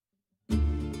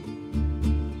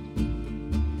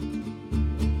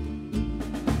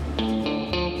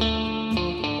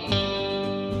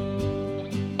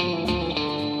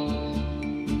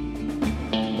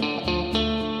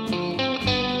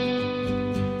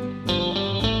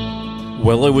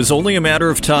Well, it was only a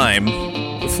matter of time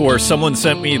before someone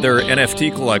sent me their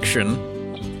NFT collection.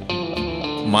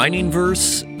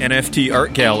 Miningverse NFT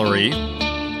Art Gallery.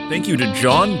 Thank you to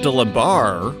John de la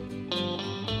Barre,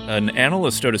 an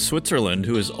analyst out of Switzerland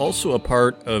who is also a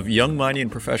part of Young Mining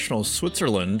Professionals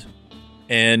Switzerland.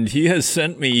 And he has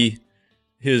sent me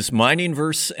his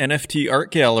Miningverse NFT Art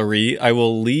Gallery. I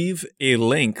will leave a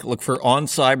link. Look for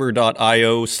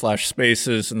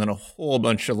oncyber.io/spaces and then a whole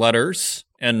bunch of letters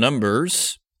and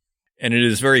numbers. And it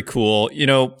is very cool. You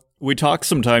know, we talk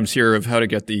sometimes here of how to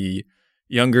get the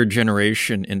younger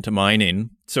generation into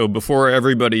mining. So before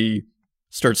everybody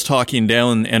starts talking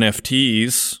down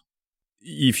NFTs,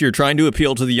 if you're trying to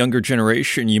appeal to the younger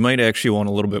generation, you might actually want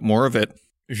a little bit more of it.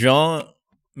 Jean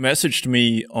messaged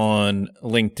me on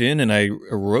LinkedIn and I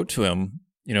wrote to him,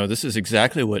 you know, this is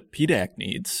exactly what PDAC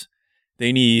needs.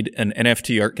 They need an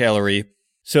NFT art gallery.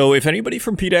 So if anybody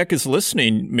from PDAC is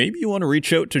listening, maybe you want to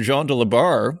reach out to Jean de la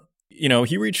Barre. You know,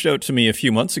 he reached out to me a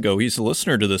few months ago. He's a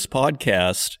listener to this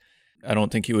podcast. I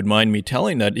don't think he would mind me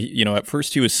telling that. You know, at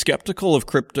first he was skeptical of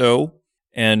crypto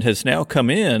and has now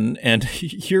come in, and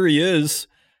here he is,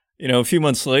 you know, a few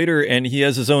months later, and he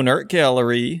has his own art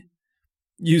gallery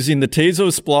using the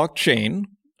Tezos blockchain,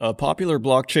 a popular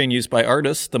blockchain used by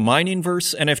artists, the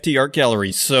Miningverse NFT Art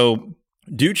Gallery. So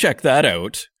do check that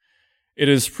out. It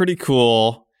is pretty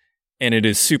cool, and it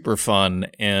is super fun,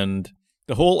 and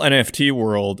the whole NFT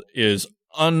world is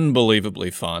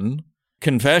unbelievably fun.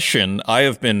 Confession, I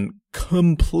have been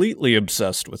completely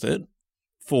obsessed with it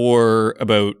for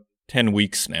about 10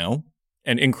 weeks now,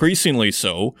 and increasingly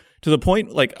so, to the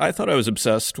point, like, I thought I was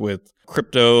obsessed with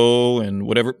crypto and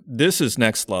whatever. This is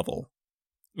next level.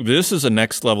 This is a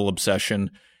next level obsession.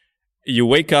 You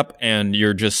wake up and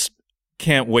you're just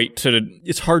can't wait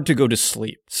it's hard to go to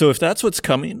sleep. So if that's what's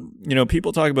coming, you know,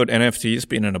 people talk about NFTs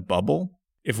being in a bubble.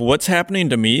 If what's happening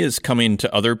to me is coming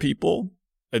to other people,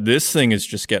 this thing is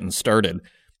just getting started.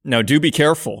 Now, do be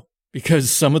careful,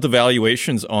 because some of the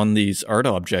valuations on these art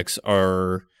objects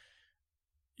are,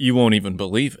 you won't even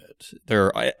believe it.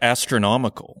 They're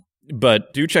astronomical.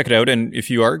 But do check it out. And if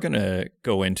you are going to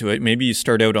go into it, maybe you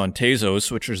start out on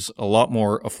Tezos, which is a lot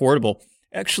more affordable.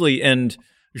 Actually, and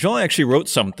Jean actually wrote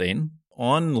something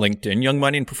on LinkedIn, Young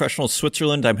Mining Professionals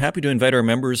Switzerland. I'm happy to invite our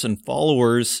members and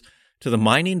followers to the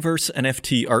Miningverse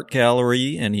NFT Art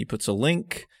Gallery. And he puts a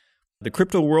link. The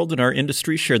crypto world and our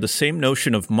industry share the same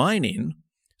notion of mining.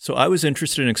 So I was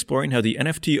interested in exploring how the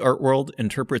NFT art world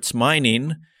interprets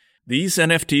mining. These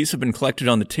NFTs have been collected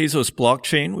on the Tezos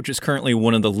blockchain, which is currently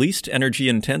one of the least energy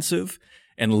intensive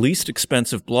and least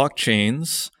expensive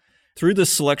blockchains. Through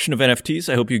this selection of NFTs,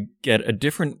 I hope you get a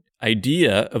different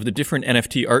idea of the different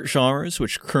NFT art genres,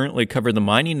 which currently cover the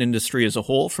mining industry as a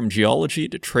whole, from geology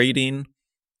to trading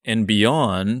and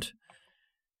beyond.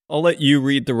 I'll let you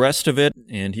read the rest of it,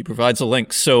 and he provides a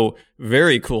link. So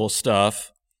very cool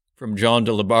stuff from John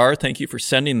de la Barre. Thank you for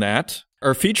sending that.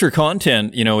 Our feature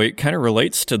content, you know, it kind of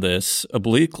relates to this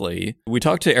obliquely. We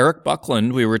talked to Erik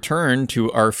Buckland. We returned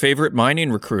to our favorite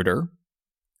mining recruiter.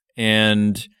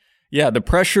 And yeah, the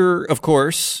pressure, of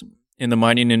course, in the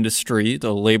mining industry,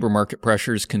 the labor market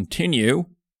pressures continue,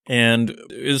 and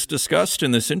is discussed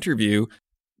in this interview.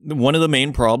 One of the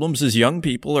main problems is young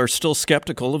people are still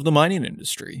skeptical of the mining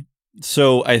industry.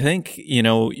 So I think, you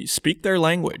know, speak their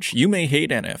language. You may hate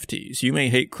NFTs, you may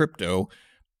hate crypto,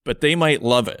 but they might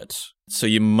love it. So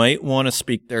you might want to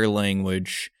speak their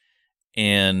language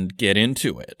and get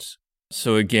into it.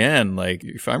 So again, like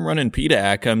if I'm running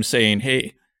PDAC, I'm saying,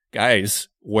 hey, guys,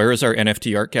 where is our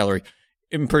NFT art gallery?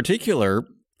 In particular,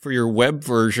 for your web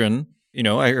version, you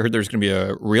know, I heard there's going to be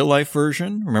a real-life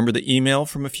version. Remember the email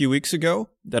from a few weeks ago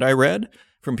that I read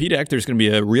from PDAC? There's going to be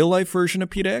a real-life version of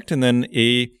PDAC and then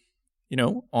a, you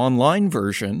know, online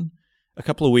version a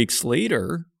couple of weeks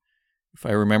later, if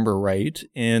I remember right.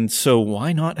 And so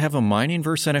why not have a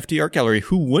Miningverse NFT art gallery?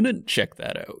 Who wouldn't check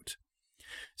that out?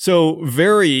 So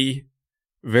very,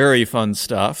 very fun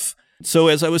stuff. So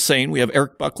as I was saying, we have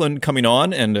Erik Buckland coming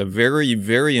on, and a very,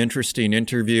 very interesting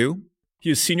interview. He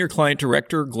is Senior Client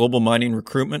Director, Global Mining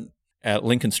Recruitment at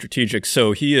Lincoln Strategic.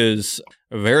 So he is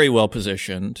very well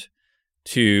positioned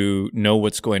to know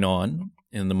what's going on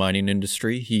in the mining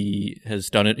industry. He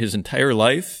has done it his entire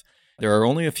life. There are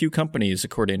only a few companies,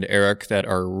 according to Erik, that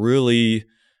are really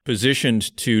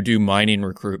positioned to do mining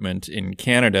recruitment in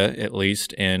Canada, at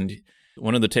least. And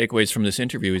one of the takeaways from this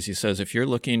interview is he says, if you're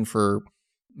looking for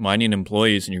mining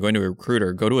employees and you're going to a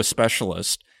recruiter, go to a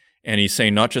specialist. And he's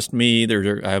saying, not just me,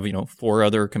 I have, 4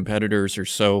 other competitors or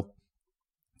so.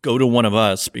 Go to one of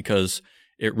us, because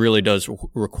it really does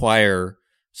require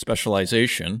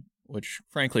specialization, which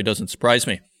frankly doesn't surprise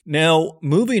me. Now,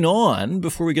 moving on,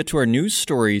 before we get to our news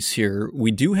stories here,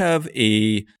 we do have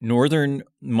a Northern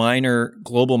Miner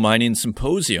Global Mining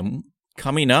Symposium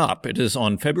coming up. It is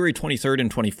on February 23rd and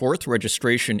 24th.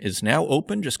 Registration is now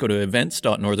open. Just go to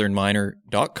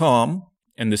events.northernminer.com.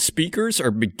 And the speakers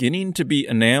are beginning to be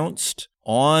announced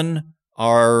on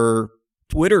our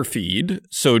Twitter feed.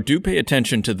 So do pay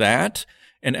attention to that.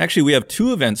 And actually, we have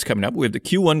two events coming up. We have the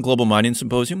Q1 Global Mining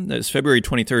Symposium. That is February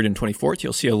 23rd and 24th.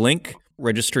 You'll see a link.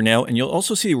 Register now. And you'll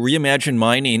also see Reimagine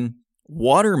Mining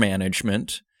Water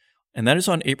Management. And that is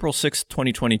on April 6th,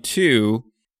 2022.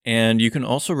 And you can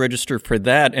also register for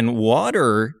that. And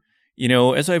water,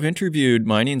 as I've interviewed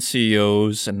mining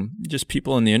CEOs and just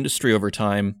people in the industry over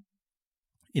time,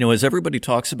 as everybody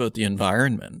talks about the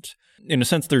environment, in a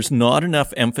sense, there's not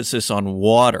enough emphasis on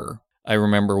water. I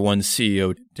remember one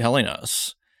CEO telling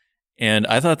us. And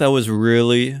I thought that was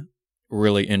really,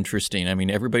 really interesting. I mean,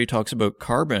 everybody talks about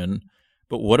carbon,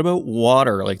 but what about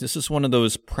water? Like, this is one of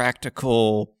those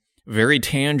practical, very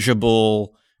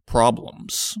tangible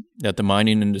problems that the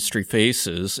mining industry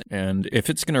faces. And if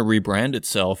it's going to rebrand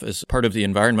itself as part of the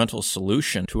environmental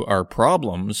solution to our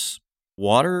problems,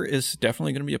 water is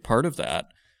definitely going to be a part of that.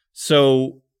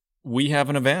 So we have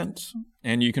an event,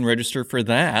 and you can register for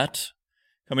that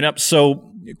coming up.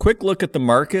 So a quick look at the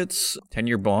markets.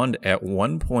 10-year bond at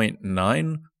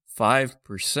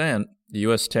 1.95%, the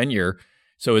U.S. 10-year.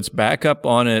 So it's back up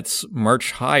on its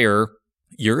March higher.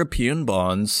 European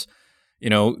bonds,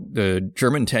 the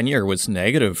German 10-year was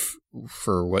negative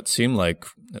for what seemed like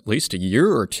at least a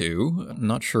year or two. I'm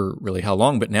not sure really how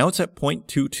long, but now it's at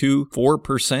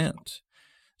 0.224%.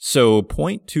 So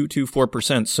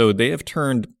 0.224%. So they have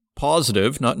turned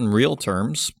positive, not in real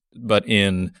terms, but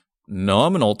in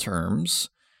nominal terms.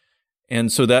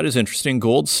 And so that is interesting.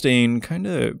 Gold staying kind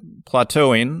of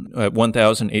plateauing at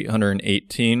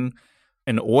 1,818.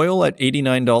 And oil at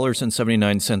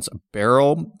 $89.79 a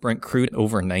barrel. Brent crude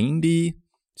over 90.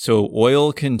 So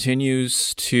oil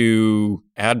continues to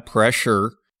add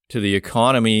pressure to the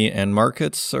economy, and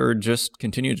markets are just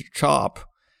continue to chop.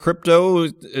 Crypto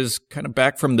is kind of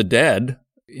back from the dead,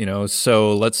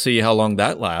 so let's see how long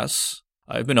that lasts.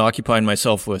 I've been occupying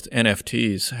myself with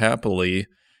NFTs happily,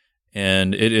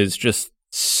 and it is just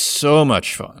so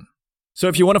much fun. So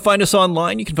if you want to find us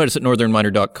online, you can find us at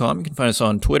northernminer.com. You can find us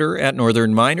on Twitter at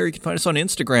Northern Miner. You can find us on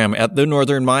Instagram at The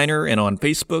Northern Miner, and on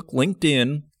Facebook,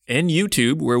 LinkedIn, and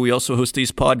YouTube, where we also host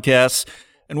these podcasts,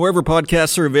 and wherever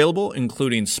podcasts are available,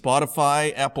 including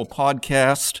Spotify, Apple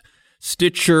Podcast,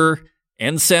 Stitcher,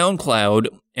 and SoundCloud.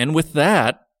 And with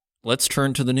that, let's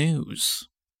turn to the news.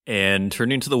 And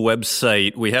turning to the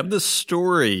website, we have this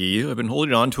story. I've been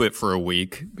holding on to it for a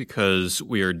week because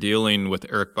we are dealing with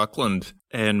Erik Buckland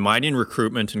and mining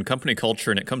recruitment and company culture,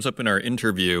 and it comes up in our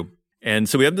interview. And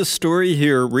so we have this story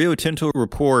here. Rio Tinto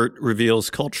report reveals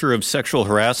culture of sexual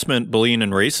harassment, bullying,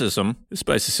 and racism. This is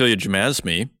by Cecilia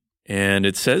Jamasmi. And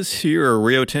it says here,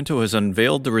 Rio Tinto has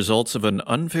unveiled the results of an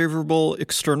unfavorable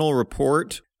external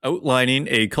report outlining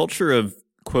a culture of,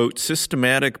 quote,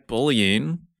 systematic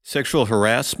bullying, sexual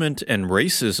harassment, and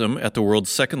racism at the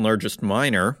world's second largest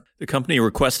miner. The company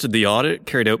requested the audit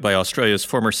carried out by Australia's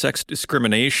former Sex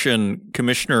Discrimination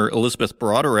Commissioner Elizabeth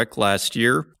Broderick last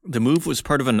year. The move was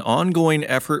part of an ongoing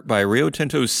effort by Rio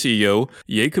Tinto's CEO,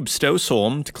 Jakob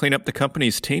Stausholm, to clean up the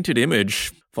company's tainted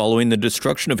image following the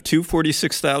destruction of two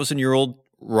 46,000-year-old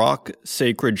rock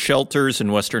sacred shelters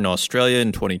in Western Australia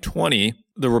in 2020.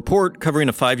 The report, covering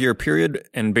a 5-year period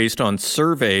and based on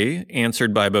survey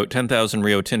answered by about 10,000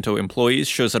 Rio Tinto employees,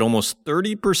 shows that almost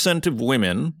 30% of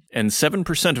women and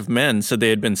 7% of men said they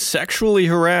had been sexually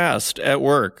harassed at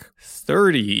work.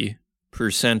 30%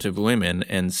 of women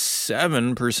and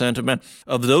 7% of men.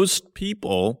 Of those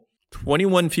people,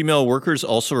 21 female workers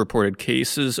also reported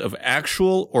cases of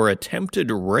actual or attempted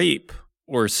rape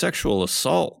or sexual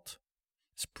assault.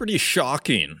 It's pretty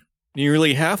shocking.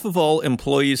 Nearly half of all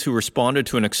employees who responded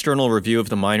to an external review of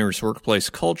the miner's workplace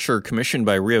culture commissioned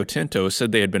by Rio Tinto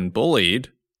said they had been bullied.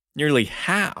 Nearly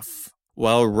half.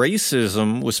 While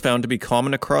racism was found to be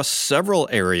common across several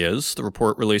areas, the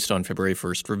report released on February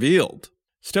 1st revealed.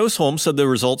 Stausholm said the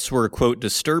results were, quote,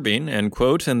 disturbing, end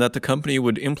quote, and that the company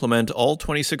would implement all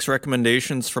 26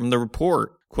 recommendations from the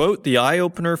report. Quote, the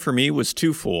eye-opener for me was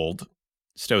twofold.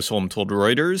 Stausholm told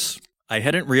Reuters, I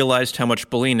hadn't realized how much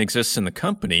bullying exists in the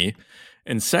company,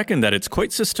 and second, that it's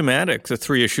quite systematic, the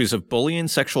three issues of bullying,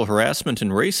 sexual harassment,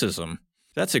 and racism.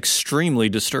 That's extremely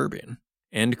disturbing.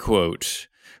 End quote.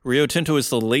 Rio Tinto is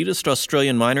the latest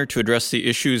Australian miner to address the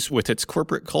issues with its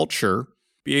corporate culture.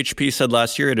 BHP said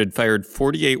last year it had fired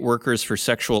 48 workers for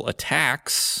sexual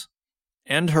attacks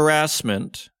and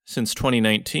harassment since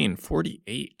 2019.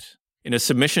 48. in a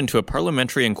submission to a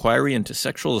parliamentary inquiry into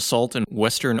sexual assault in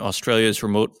Western Australia's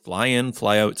remote fly-in,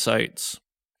 fly-out sites.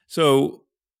 So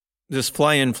this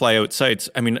fly-in, fly-out sites,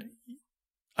 I mean,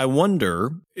 I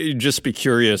wonder, it'd just be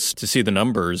curious to see the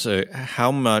numbers,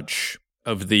 how much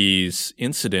of these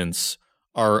incidents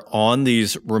are on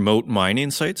these remote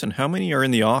mining sites and how many are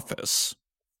in the office,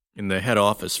 in the head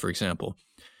office, for example.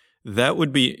 That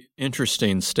would be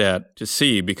interesting stat to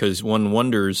see because one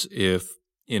wonders if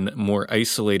in more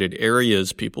isolated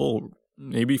areas, people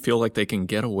maybe feel like they can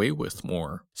get away with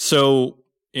more. So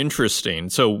interesting.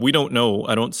 So we don't know.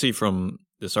 I don't see from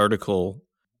this article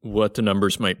what the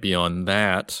numbers might be on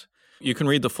that. You can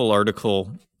read the full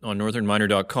article on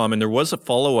northernminer.com. And there was a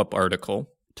follow-up article,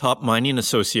 Top Mining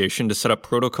Association to set up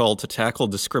protocol to tackle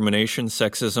discrimination,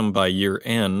 sexism by year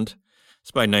end.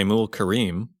 It's by Naimul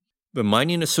Karim. The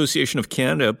Mining Association of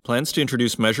Canada plans to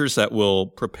introduce measures that will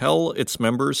propel its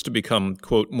members to become,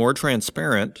 quote, more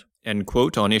transparent, end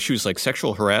quote, on issues like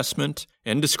sexual harassment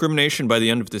and discrimination by the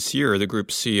end of this year, the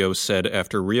group's CEO said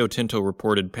after Rio Tinto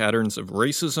reported patterns of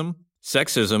racism,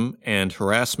 sexism, and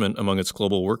harassment among its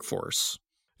global workforce.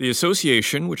 The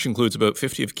association, which includes about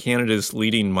 50 of Canada's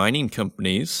leading mining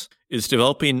companies, is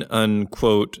developing an,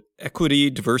 quote, equity,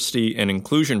 diversity, and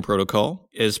inclusion protocol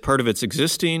as part of its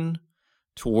existing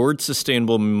Towards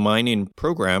Sustainable Mining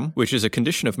program, which is a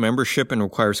condition of membership and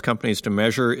requires companies to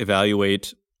measure,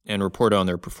 evaluate, and report on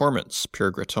their performance,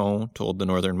 Pierre Graton told the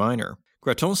Northern Miner.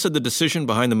 Graton said the decision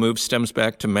behind the move stems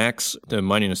back to MAX, the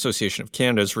Mining Association of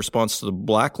Canada's response to the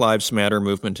Black Lives Matter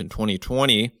movement in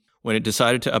 2020, when it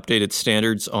decided to update its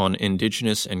standards on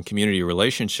Indigenous and community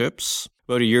relationships.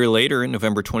 About a year later, in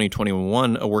November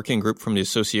 2021, a working group from the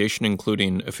association,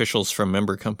 including officials from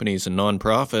member companies and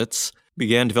nonprofits,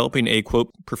 began developing a,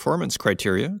 quote, performance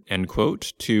criteria, end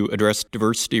quote, to address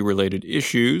diversity-related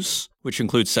issues, which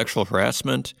include sexual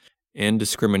harassment and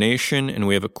discrimination. And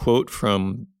we have a quote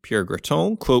from Pierre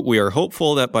Graton, quote, we are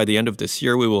hopeful that by the end of this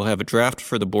year, we will have a draft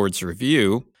for the board's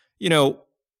review. You know,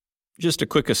 just a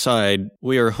quick aside,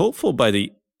 we are hopeful by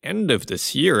the end of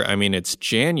this year. I mean, it's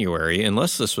January,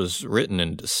 unless this was written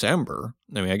in December.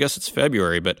 I mean, I guess it's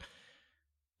February, but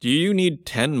do you need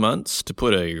 10 months to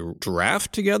put a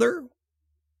draft together?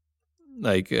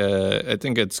 Like, I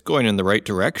think it's going in the right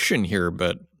direction here,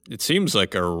 but it seems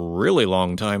like a really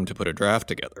long time to put a draft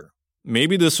together.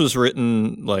 Maybe this was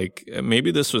written,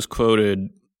 maybe this was quoted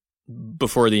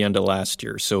before the end of last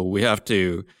year. So we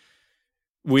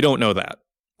don't know that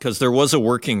because there was a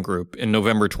working group in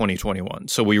November 2021.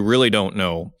 So we really don't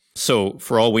know. So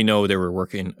for all we know, they were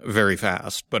working very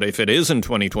fast. But if it is in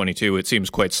 2022, it seems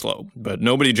quite slow. But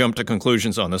nobody jumped to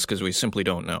conclusions on this because we simply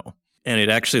don't know. And it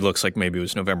actually looks like maybe it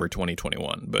was November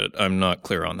 2021, but I'm not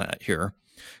clear on that here.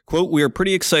 Quote, we are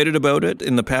pretty excited about it.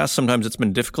 In the past, sometimes it's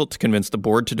been difficult to convince the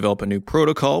board to develop a new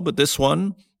protocol, but this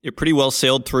one, it pretty well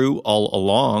sailed through all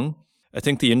along. I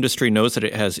think the industry knows that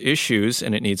it has issues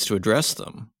and it needs to address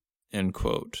them, end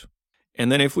quote.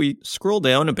 And then if we scroll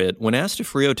down a bit, when asked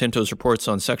if Rio Tinto's reports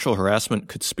on sexual harassment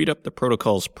could speed up the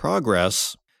protocol's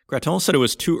progress, Graton said it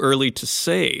was too early to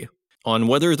say on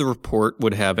whether the report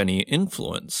would have any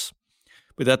influence,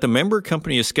 but that the member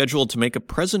company is scheduled to make a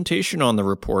presentation on the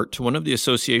report to one of the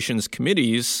association's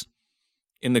committees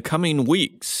in the coming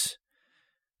weeks.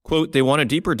 Quote, they want a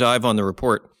deeper dive on the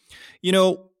report. You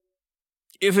know,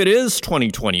 if it is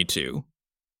 2022,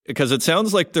 because it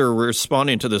sounds like they're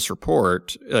responding to this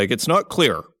report, like it's not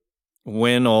clear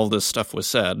when all this stuff was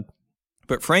said.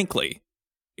 But frankly,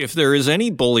 if there is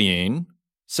any bullying,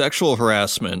 sexual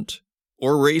harassment,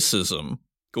 or racism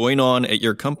going on at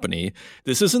your company,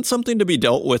 this isn't something to be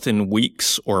dealt with in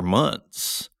weeks or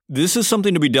months. This is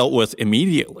something to be dealt with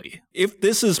immediately. If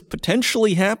this is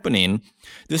potentially happening,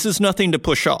 this is nothing to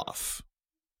push off.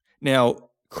 Now,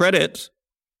 credit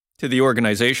to the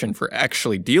organization for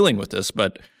actually dealing with this,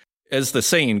 but as the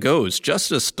saying goes,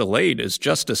 justice delayed is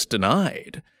justice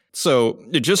denied. So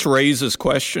it just raises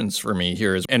questions for me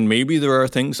here. And maybe there are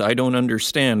things I don't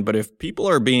understand, but if people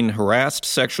are being harassed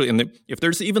sexually, and if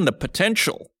there's even the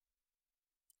potential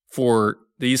for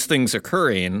these things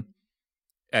occurring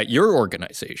at your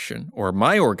organization or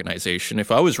my organization,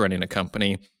 if I was running a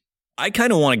company, I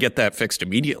kind of want to get that fixed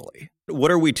immediately.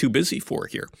 What are we too busy for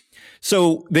here?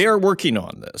 So they are working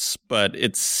on this, but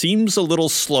it seems a little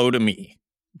slow to me.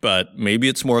 But maybe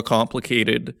it's more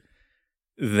complicated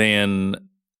than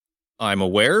I'm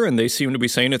aware, and they seem to be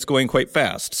saying it's going quite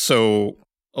fast. So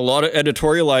a lot of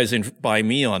editorializing by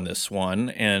me on this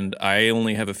one, and I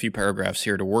only have a few paragraphs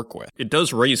here to work with. It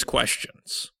does raise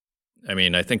questions. I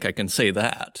mean, I think I can say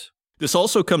that. This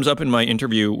also comes up in my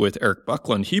interview with Erik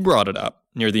Buckland. He brought it up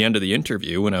near the end of the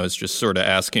interview when I was just sort of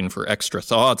asking for extra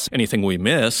thoughts, anything we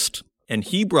missed. And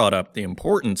he brought up the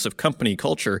importance of company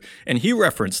culture, and he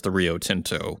referenced the Rio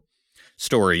Tinto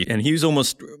story, and he was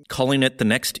almost calling it the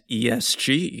next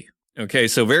ESG. Okay,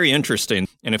 so very interesting.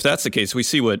 And if that's the case, we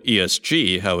see what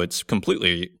ESG, how it's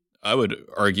completely, I would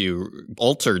argue,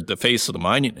 altered the face of the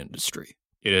mining industry.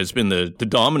 It has been the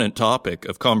dominant topic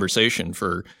of conversation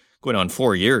for going on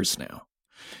 4 years now.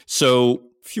 So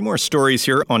a few more stories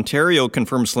here. Ontario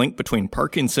confirms link between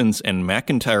Parkinson's and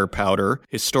McIntyre powder,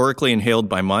 historically inhaled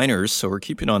by miners. So we're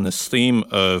keeping on this theme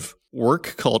of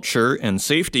work culture and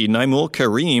safety. Naimul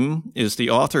Karim is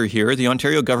the author here. The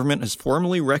Ontario government has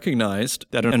formally recognized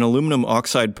that an aluminum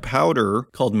oxide powder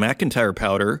called McIntyre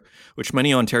powder, which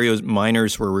many Ontario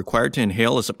miners were required to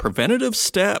inhale as a preventative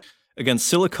step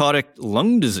against silicotic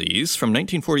lung disease from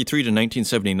 1943 to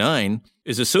 1979,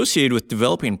 is associated with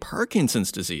developing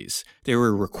Parkinson's disease. They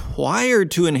were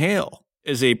required to inhale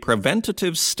as a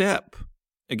preventative step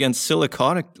against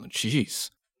silicotic.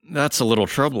 Jeez, that's a little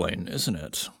troubling, isn't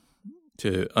it?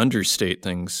 To understate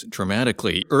things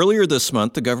dramatically. Earlier this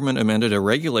month, the government amended a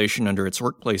regulation under its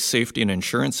Workplace Safety and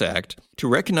Insurance Act to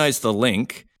recognize the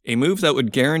link, a move that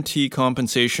would guarantee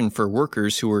compensation for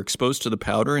workers who were exposed to the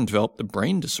powder and developed the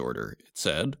brain disorder, it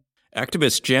said.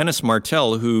 Activist Janice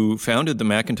Martel, who founded the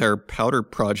McIntyre Powder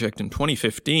Project in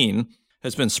 2015,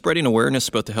 has been spreading awareness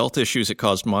about the health issues it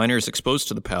caused miners exposed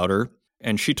to the powder,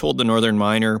 and she told the Northern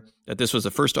Miner that this was the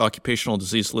first occupational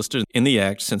disease listed in the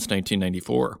Act since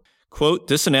 1994. Quote,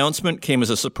 "This announcement came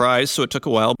as a surprise, so it took a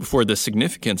while before the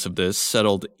significance of this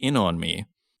settled in on me,"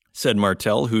 said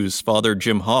Martel, whose father,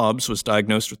 Jim Hobbs, was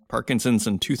diagnosed with Parkinson's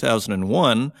in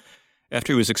 2001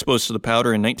 after he was exposed to the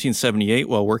powder in 1978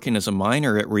 while working as a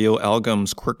miner at Rio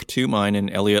Algom's Quirk 2 mine in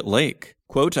Elliott Lake.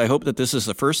 Quote, "I hope that this is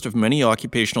the first of many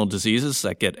occupational diseases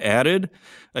that get added.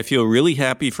 I feel really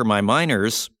happy for my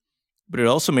miners, but it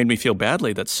also made me feel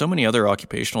badly that so many other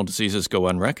occupational diseases go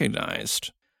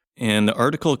unrecognized." And the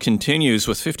article continues,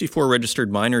 with 54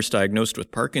 registered miners diagnosed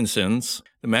with Parkinson's,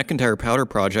 the McIntyre Powder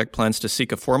Project plans to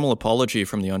seek a formal apology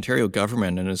from the Ontario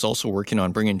government and is also working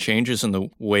on bringing changes in the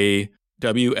way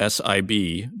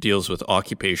WSIB deals with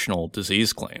occupational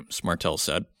disease claims, Martel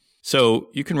said. So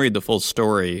you can read the full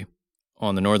story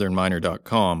on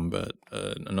thenorthernminer.com, but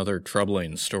another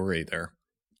troubling story there.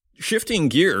 Shifting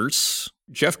gears,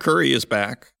 Jeff Curry is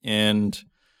back, and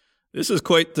this is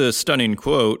quite the stunning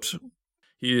quote.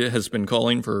 He has been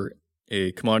calling for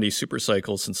a commodity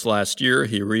supercycle since last year.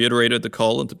 He reiterated the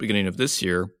call at the beginning of this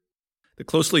year. The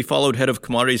closely followed head of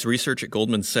commodities research at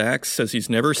Goldman Sachs says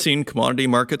he's never seen commodity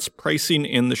markets pricing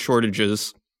in the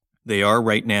shortages they are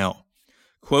right now.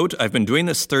 Quote, "I've been doing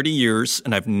this 30 years,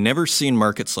 and I've never seen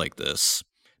markets like this.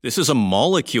 This is a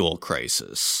molecule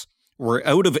crisis. We're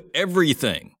out of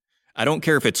everything. I don't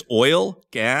care if it's oil,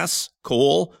 gas,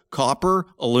 coal, copper,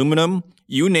 aluminum,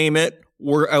 you name it,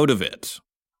 we're out of it."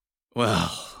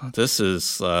 Well, this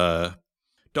is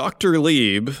Dr.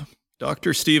 Lieb,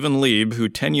 Dr. Stephen Lieb, who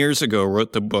 10 years ago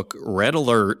wrote the book Red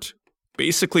Alert,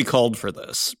 basically called for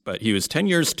this, but he was 10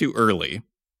 years too early.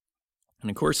 And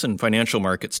of course, in financial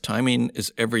markets, timing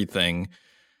is everything,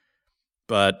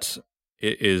 but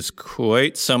it is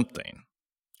quite something.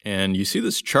 And you see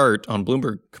this chart on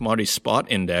Bloomberg Commodity Spot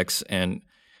Index, and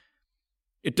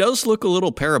it does look a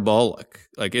little parabolic.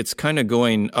 Like it's kind of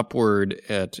going upward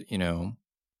at,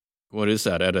 what is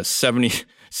that? At a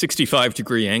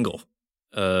 65-degree angle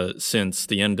since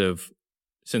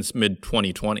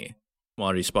mid-2020,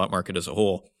 commodity spot market as a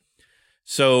whole.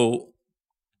 So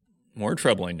more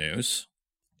troubling news.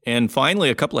 And finally,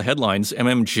 a couple of headlines.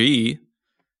 MMG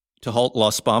to halt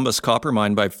Las Bambas copper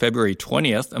mine by February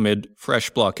 20th amid fresh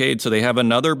blockade. So they have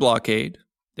another blockade.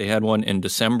 They had one in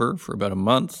December for about a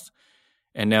month,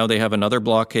 and now they have another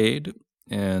blockade.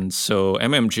 And so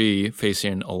MMG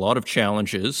facing a lot of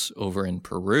challenges over in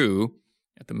Peru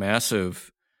at the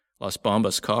massive Las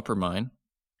Bambas copper mine.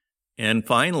 And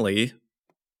finally,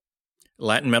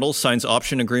 Latin Metals signs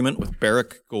option agreement with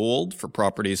Barrick Gold for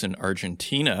properties in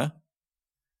Argentina.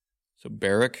 So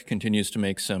Barrick continues to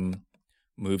make some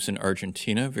moves in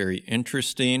Argentina. Very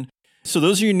interesting. So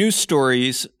those are your news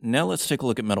stories. Now let's take a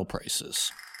look at metal prices.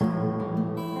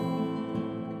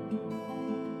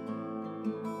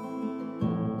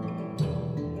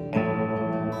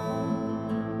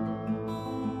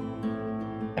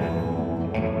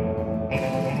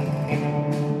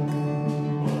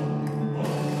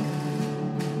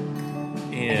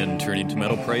 Turning to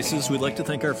metal prices, we'd like to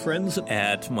thank our friends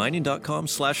at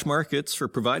mining.com/markets for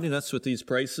providing us with these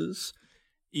prices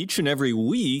each and every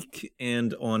week.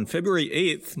 And on February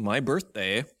 8th, my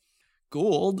birthday,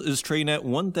 Gold is trading at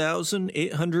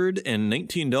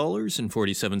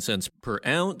 $1,819.47 per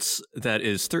ounce. That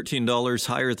is $13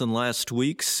 higher than last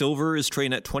week. Silver is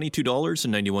trading at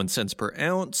 $22.91 per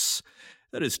ounce.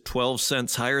 That is 12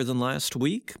 cents higher than last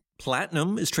week.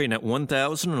 Platinum is trading at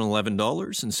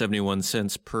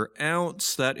 $1,011.71 per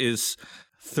ounce. That is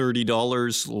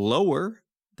 $30 lower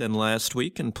than last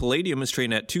week. And palladium is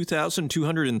trading at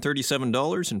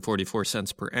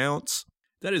 $2,237.44 per ounce.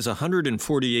 That is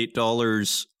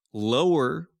 $148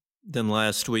 lower than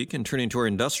last week. And turning to our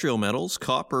industrial metals,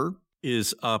 copper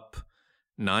is up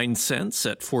 9 cents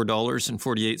at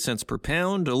 $4.48 per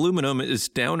pound. Aluminum is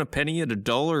down a penny at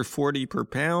 $1.40 per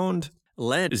pound.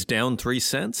 Lead is down 3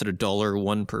 cents at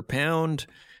 $1.01 per pound.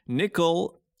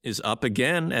 Nickel is up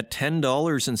again at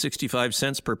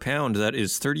 $10.65 per pound. That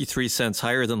is 33 cents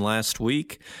higher than last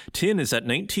week. Tin is at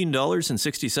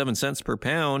 $19.67 per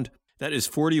pound. That is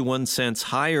 41 cents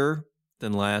higher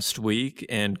than last week.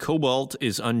 And cobalt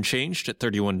is unchanged at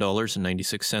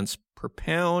 $31.96 per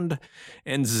pound.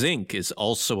 And zinc is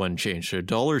also unchanged at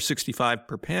 $1.65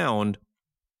 per pound.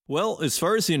 Well, as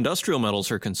far as the industrial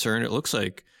metals are concerned, it looks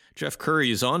like Jeff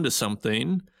Curry is onto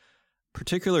something.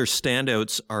 Particular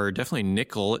standouts are definitely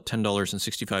nickel at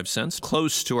 $10.65,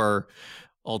 close to our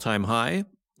all-time high.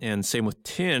 And same with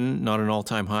tin, not an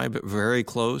all-time high, but very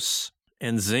close.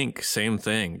 And zinc, same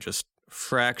thing, just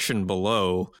fraction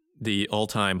below the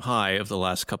all-time high of the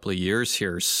last couple of years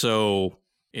here. So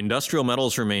industrial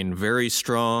metals remain very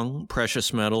strong.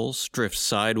 Precious metals drift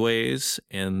sideways,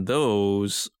 and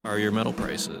those are your metal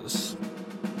prices.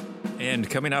 And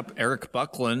coming up, Erik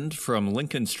Buckland from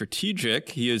Lincoln Strategic.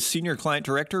 He is Senior Client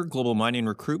Director, Global Mining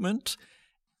Recruitment.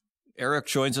 Erik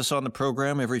joins us on the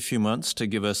program every few months to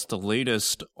give us the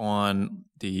latest on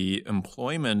the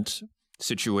employment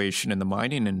situation in the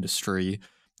mining industry.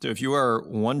 So if you are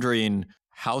wondering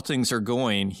how things are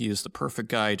going, he is the perfect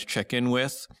guy to check in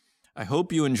with. I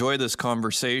hope you enjoy this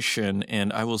conversation,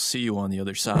 and I will see you on the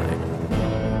other side.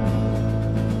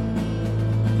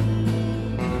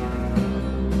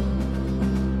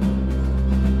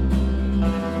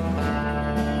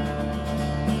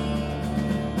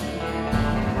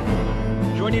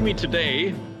 Joining me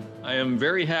today, I am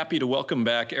very happy to welcome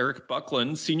back Erik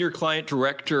Buckland, Senior Client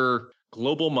Director,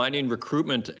 Global Mining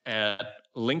Recruitment at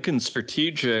Lincoln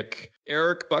Strategic.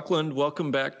 Erik Buckland,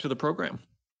 welcome back to the program.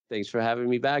 Thanks for having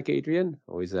me back, Adrian.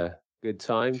 Always a good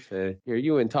time to hear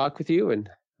you and talk with you and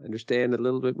understand a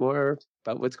little bit more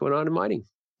about what's going on in mining.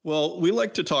 Well, we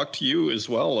like to talk to you as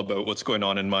well about what's going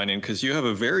on in mining because you have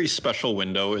a very special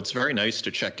window. It's very nice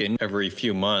to check in every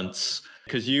few months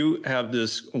because you have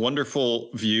this wonderful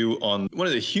view on one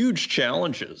of the huge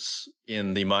challenges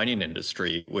in the mining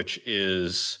industry, which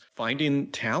is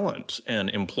finding talent and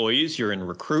employees. You're in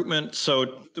recruitment.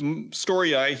 So the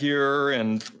story I hear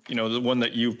and, the one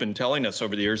that you've been telling us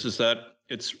over the years is that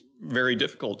it's very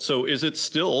difficult. So is it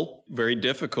still very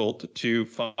difficult to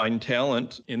find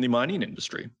talent in the mining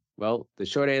industry? Well, the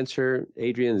short answer,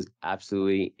 Adrian, is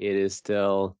absolutely. It is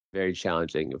still very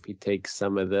challenging. If we take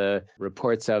some of the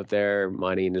reports out there,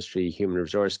 Mining Industry Human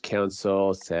Resource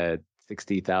Council said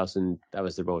 60,000, that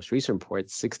was the most recent report,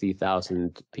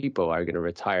 60,000 people are going to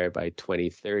retire by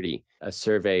 2030. A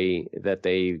survey that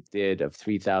they did of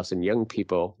 3,000 young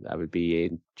people, that would be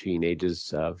between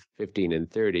ages of 15 and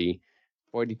 30,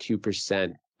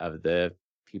 42% of the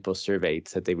people surveyed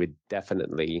said they would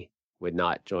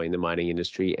not join the mining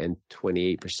industry, and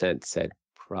 28% said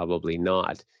probably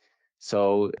not.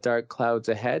 So dark clouds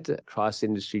ahead.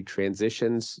 Cross-industry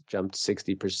transitions jumped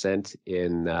 60%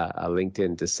 in a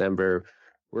LinkedIn December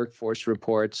workforce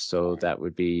report. So that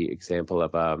would be example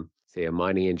of, say, a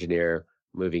mining engineer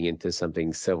moving into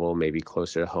something civil, maybe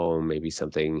closer to home, maybe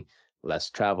something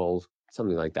less travel,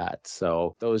 something like that.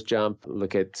 So those jump.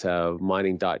 Look at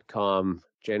mining.com,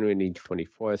 January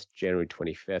 24th, January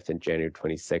 25th, and January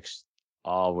 26th.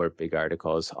 All were big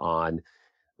articles on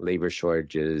labor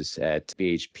shortages at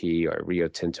BHP or Rio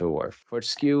Tinto or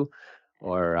Fortescue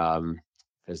or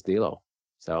Fresnilo.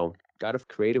 So got to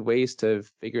creative ways to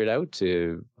figure it out,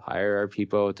 to hire our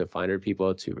people, to find our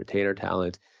people, to retain our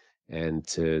talent, and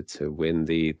to win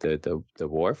the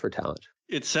war for talent.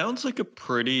 It sounds like a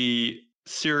pretty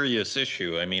serious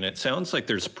issue. I mean, it sounds like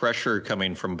there's pressure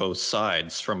coming from both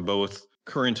sides, from both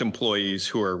current employees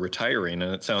who are retiring,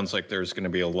 and it sounds like there's going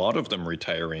to be a lot of them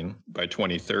retiring by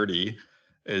 2030,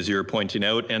 as you're pointing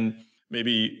out. And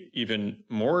maybe even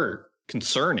more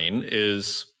concerning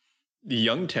is the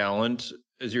young talent,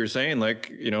 as you're saying,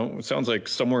 it sounds like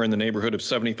somewhere in the neighborhood of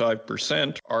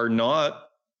 75% are not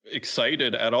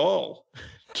excited at all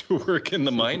to work in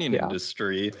the mining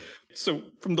industry. So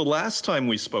from the last time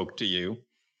we spoke to you,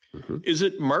 Mhm. Is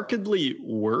it markedly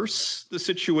worse, the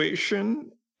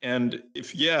situation? And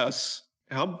if yes,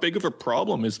 how big of a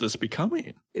problem is this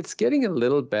becoming? It's getting a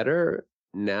little better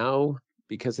now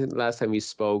because I think last time we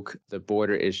spoke, the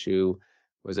border issue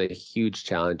was a huge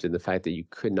challenge in the fact that you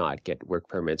could not get work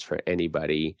permits for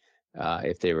anybody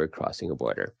if they were crossing a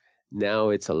border. Now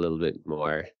it's a little bit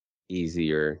more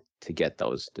easier to get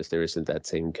those. Just there isn't that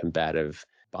same combative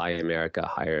buy America,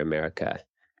 hire America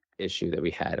issue that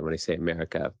we had. And when I say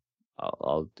America,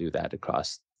 I'll do that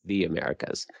across the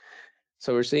Americas.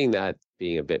 So we're seeing that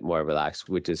being a bit more relaxed,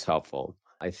 which is helpful.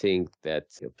 I think that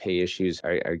pay issues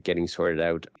are getting sorted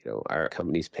out. Are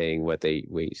companies paying what they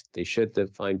should to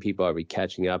find people? Are we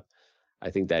catching up?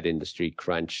 I think that industry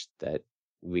crunch that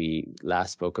we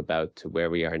last spoke about to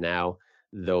where we are now,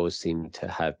 those seem to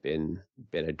have been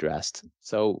addressed.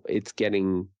 So it's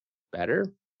getting better,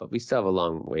 but we still have a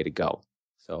long way to go.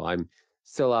 So I'm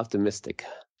still optimistic.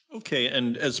 Okay,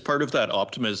 and as part of that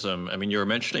optimism, I mean, you were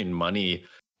mentioning money.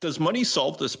 Does money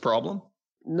solve this problem?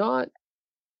 Not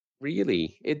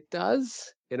really. It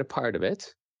does in a part of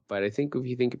it, but I think if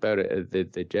you think about it,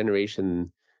 the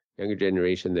younger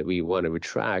generation that we want to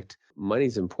attract,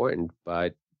 money's important,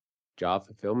 but job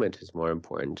fulfillment is more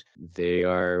important. They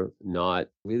are not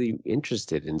really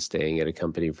interested in staying at a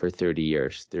company for 30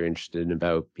 years. They're interested in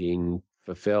about being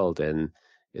fulfilled and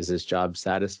is this job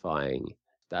satisfying?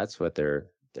 That's what they're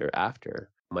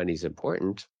after. Money's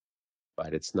important,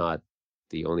 but it's not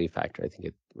the only factor. I think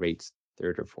it rates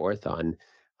third or fourth on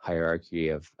hierarchy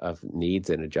of needs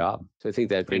in a job. So I think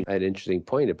that brings an interesting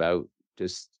point about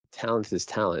just talent is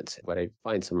talent. What I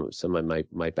find some of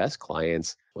my best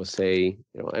clients will say,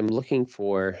 I'm looking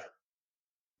for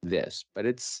this, but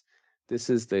this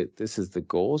is the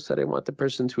goals that I want the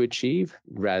person to achieve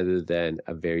rather than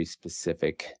a very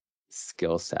specific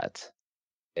skill set.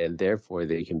 And therefore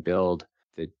they can build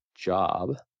the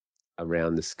job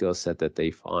around the skill set that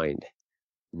they find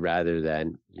rather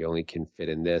than you only can fit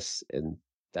in this and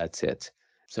that's it.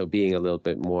 So being a little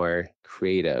bit more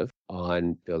creative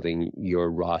on building your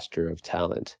roster of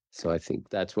talent. So I think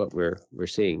that's what we're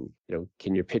seeing.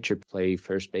 Can your pitcher play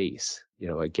first base,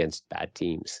 against bad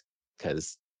teams?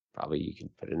 Because probably you can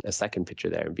put in a second pitcher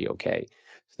there and be okay.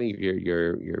 So I think if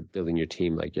you're building your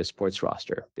team like your sports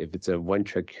roster. If it's a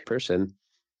one-trick person,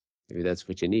 maybe that's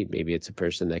what you need. Maybe it's a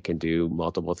person that can do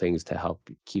multiple things to help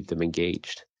keep them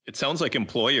engaged. It sounds like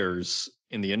employers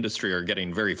in the industry are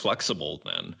getting very flexible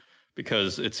then,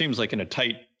 because it seems like in a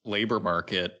tight labor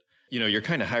market, you're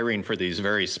kind of hiring for these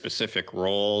very specific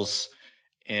roles.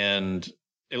 And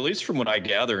at least from what I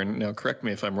gather, and now correct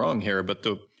me if I'm wrong here, but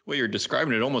the way you're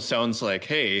describing it almost sounds like,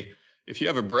 hey, if you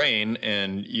have a brain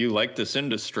and you like this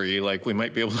industry, like we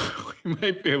might be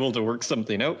able to work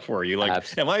something out for you.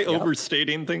 Like, Am I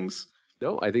overstating things?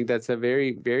 No, I think that's a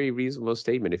very, very reasonable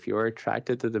statement. If you're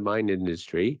attracted to the mine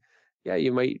industry, yeah,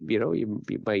 you might, you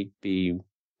might be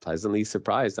pleasantly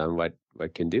surprised on what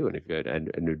can do. And if you're an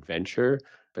adventure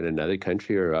in another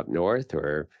country or up north,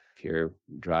 or if you're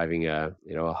driving a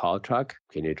haul truck,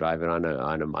 can you drive it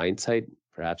on a mine site,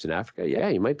 perhaps in Africa? Yeah,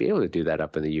 you might be able to do that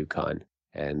up in the Yukon.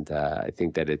 And I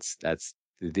think that that's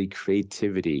the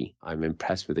creativity. I'm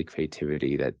impressed with the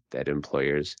creativity that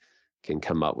employers can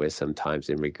come up with sometimes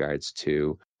in regards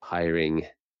to hiring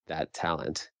that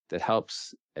talent that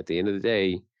helps at the end of the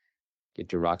day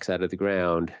get your rocks out of the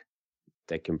ground,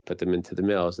 that can put them into the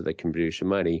mills, that can produce your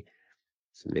money.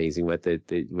 It's amazing what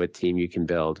what team you can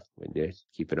build when you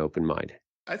keep an open mind.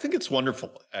 I think it's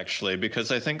wonderful, actually,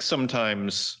 because I think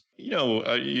sometimes,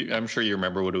 I'm sure you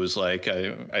remember what it was like.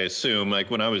 I assume like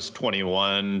when I was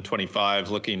 21, 25,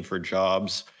 looking for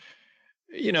jobs,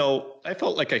 I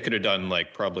felt like I could have done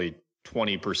like probably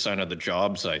 20% of the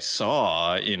jobs I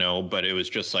saw, but it was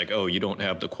just like, oh, you don't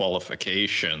have the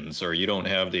qualifications or you don't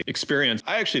have the experience.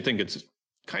 I actually think it's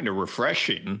kind of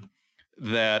refreshing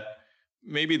that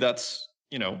maybe that's,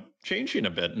 changing a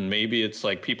bit. And maybe it's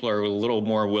like people are a little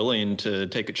more willing to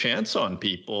take a chance on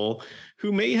people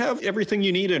who may have everything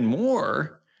you need and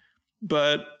more,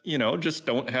 but, just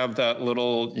don't have that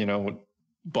little,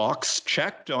 box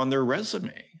checked on their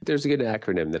resume. There's a good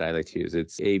acronym that I like to use.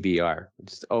 It's ABR.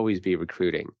 Just always be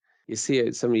recruiting. You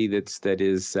see somebody that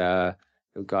is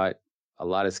got a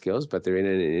lot of skills, but they're in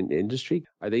an industry.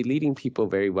 Are they leading people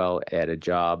very well at a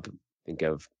job? Think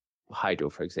of Hydro,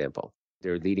 for example.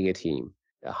 They're leading a team.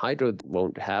 Hydro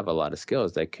won't have a lot of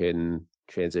skills that can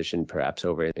transition perhaps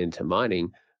over into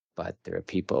mining, but there are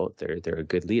people. They're a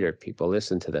good leader. People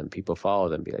listen to them. People follow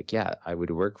them. Be like, yeah, I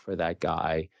would work for that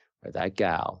guy or that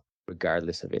gal,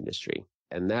 regardless of industry.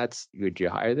 And would you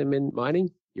hire them in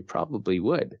mining? You probably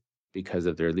would because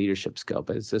of their leadership skill,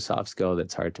 but it's a soft skill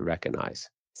that's hard to recognize.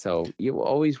 So you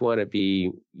always want to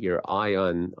be your eye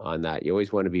on that. You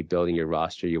always want to be building your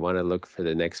roster. You want to look for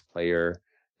the next player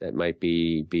that might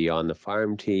be on the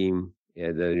farm team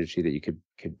and the industry that you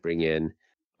could bring in.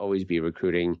 Always be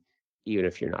recruiting, even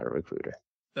if you're not a recruiter.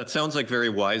 That sounds like very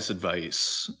wise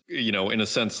advice. In a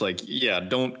sense, like, yeah,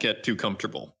 don't get too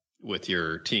comfortable with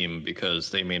your team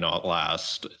because they may not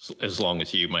last as long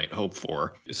as you might hope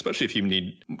for, especially if you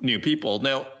need new people.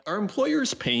 Now, are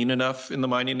employers paying enough in the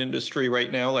mining industry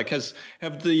right now? Like,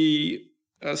 have the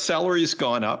salaries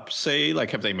gone up, say?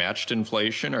 Like, have they matched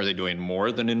inflation? Are they doing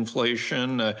more than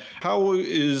inflation? How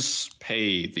is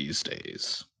pay these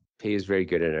days? Pay is very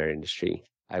good in our industry.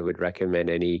 I would recommend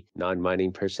any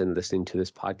non-mining person listening to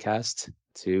this podcast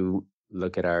to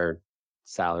look at our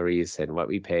salaries and what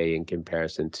we pay in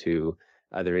comparison to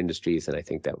other industries. And I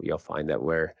think that you'll find that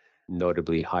we're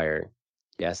notably higher.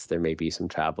 Yes, there may be some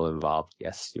travel involved.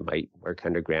 Yes, you might work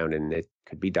underground and it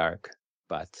could be dark,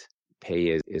 but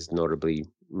pay is notably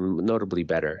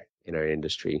better in our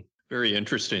industry. Very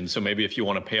interesting. So maybe if you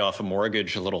want to pay off a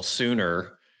mortgage a little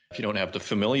sooner, if you don't have the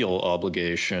familial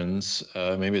obligations,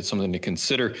 maybe it's something to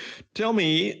consider. Tell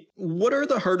me, what are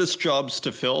the hardest jobs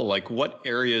to fill? Like, what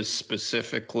areas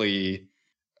specifically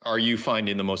are you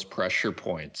finding the most pressure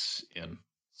points in?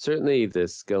 Certainly the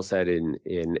skill set in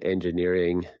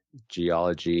engineering,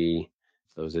 geology,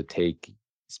 those that take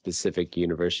specific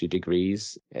university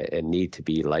degrees and need to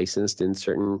be licensed in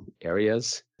certain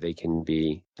areas, they can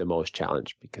be the most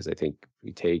challenged because I think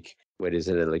we take what is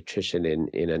an electrician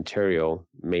in Ontario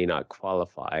may not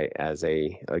qualify as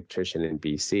a electrician in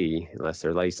BC unless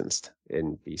they're licensed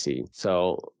in BC.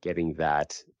 So getting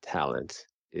that talent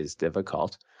is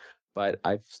difficult. But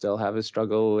I still have a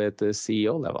struggle at the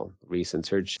CEO level. Recent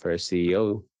search for a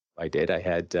CEO I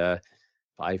had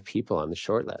 5 people on the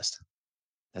short list.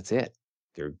 That's it.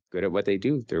 They're good at what they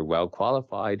do. They're well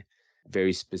qualified,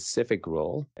 very specific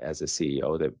role as a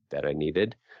CEO that I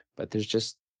needed, but there's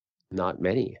just not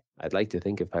many. I'd like to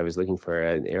think if I was looking for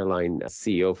an airline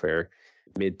CEO for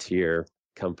mid-tier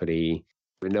company,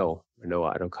 Renault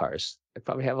Auto Cars, I'd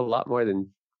probably have a lot more than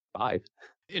 5.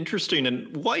 Interesting.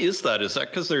 And why is that? Is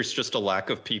that because there's just a lack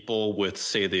of people with,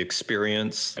 say, the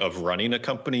experience of running a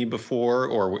company before,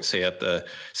 or say at the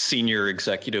senior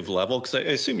executive level? Because I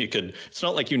assume it's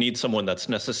not like you need someone that's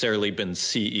necessarily been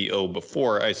CEO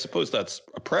before. I suppose that's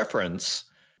a preference.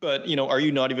 But, are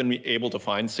you not even able to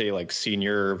find, say, like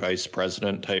senior vice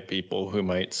president type people who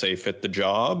might, say, fit the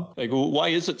job? Like, why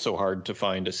is it so hard to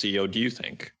find a CEO, do you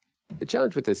think? The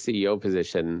challenge with the CEO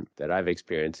position that I've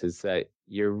experienced is that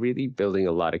you're really building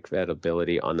a lot of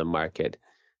credibility on the market.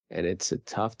 And it's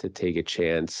tough to take a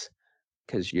chance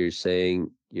because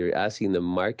you're asking the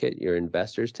market, your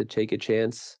investors to take a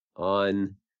chance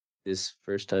on this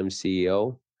first-time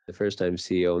CEO. The first-time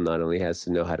CEO not only has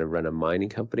to know how to run a mining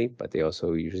company, but they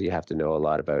also usually have to know a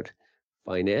lot about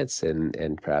finance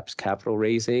and perhaps capital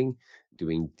raising,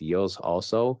 doing deals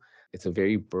also. It's a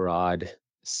very broad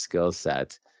skill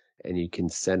set. And you can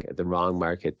send the wrong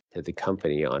market to the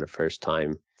company on a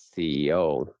first-time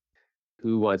CEO.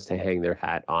 Who wants to hang their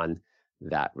hat on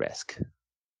that risk?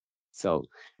 So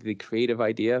the creative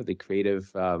idea,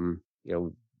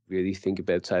 really think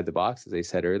about outside the box, as I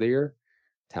said earlier,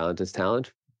 talent is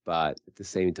talent, but at the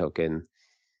same token,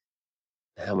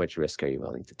 how much risk are you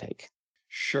willing to take?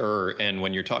 Sure. And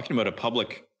when you're talking about a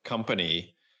public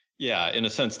company, yeah, in a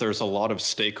sense, there's a lot of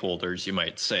stakeholders, you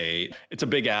might say. It's a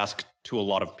big ask to a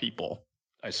lot of people,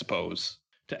 I suppose,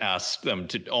 to ask them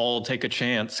to all take a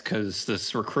chance because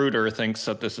this recruiter thinks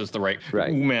that this is the right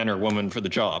man or woman for the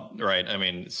job, right? I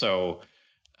mean, so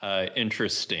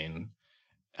interesting.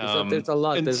 There's a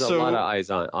lot of eyes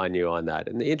on you on that.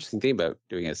 And the interesting thing about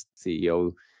doing a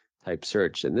CEO type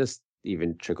search, and this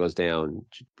even trickles down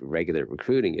to regular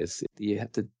recruiting, is you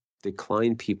have to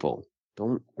decline people.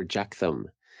 Don't reject them.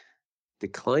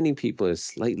 Declining people is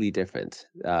slightly different.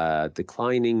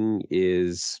 Declining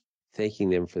is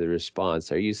thanking them for the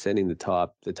response. Are you sending the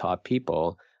top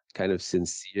people kind of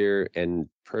sincere and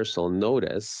personal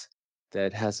notice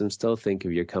that has them still think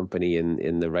of your company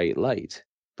in the right light?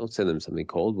 Don't send them something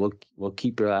cold. We'll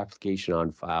keep your application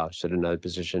on file should another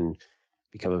position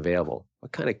become available.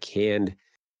 What kind of canned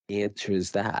answer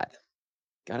is that?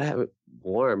 Gotta have it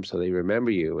warm so they remember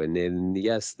you. And then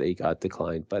yes, they got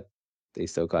declined, but they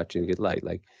still got you in good light.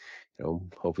 Like,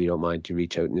 hope you don't mind to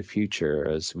reach out in the future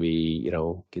as we,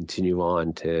 continue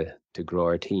on to grow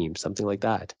our team, something like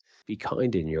that. Be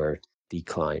kind in your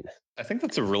decline. I think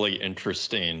that's a really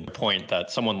interesting point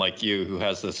that someone like you who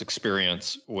has this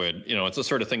experience would, it's the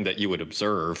sort of thing that you would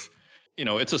observe.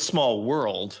 It's a small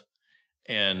world,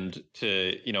 and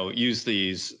to, use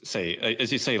these, say,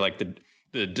 as you say, like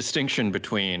the distinction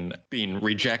between being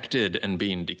rejected and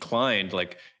being declined,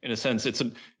 like in a sense,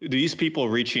 these people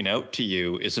reaching out to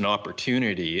you is an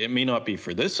opportunity. It may not be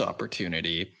for this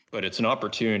opportunity, but it's an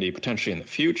opportunity potentially in the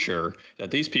future that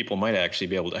these people might actually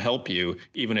be able to help you,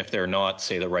 even if they're not,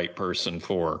 say, the right person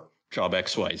for job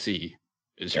XYZ,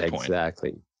 is your point.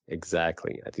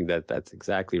 Exactly. I think that's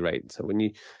exactly right. So when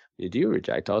you do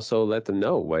reject, also let them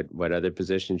know what other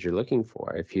positions you're looking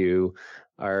for. If you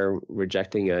are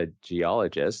rejecting a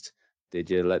geologist, did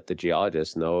you let the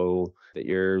geologist know that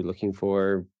you're looking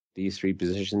for these three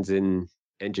positions in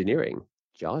engineering?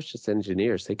 Geologists and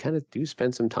engineers, they kind of do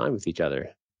spend some time with each other.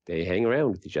 They hang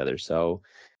around with each other. So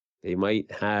they might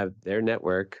have their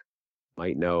network,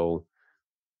 might know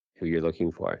who you're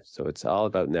looking for. So it's all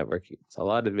about networking. A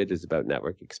lot of it is about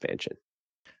network expansion.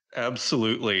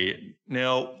 Absolutely.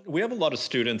 Now, we have a lot of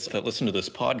students that listen to this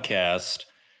podcast.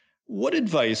 What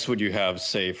advice would you have,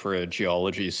 say, for a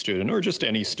geology student or just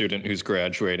any student who's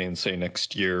graduating, say,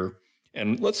 next year?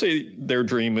 And let's say their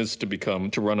dream is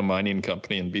to run a mining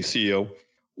company and be CEO.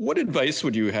 What advice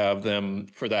would you have them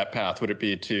for that path? Would it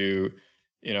be to,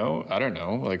 I don't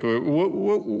know, like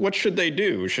what should they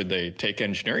do? Should they take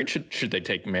engineering? Should they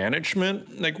take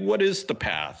management? Like, what is the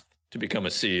path to become a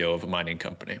CEO of a mining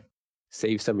company?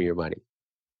 Save some of your money.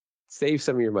 Save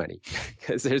some of your money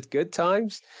because there's good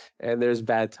times and there's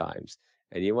bad times,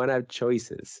 and you want to have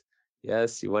choices.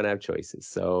 Yes, you want to have choices.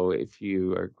 So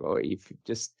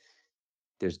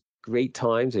there's great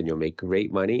times and you'll make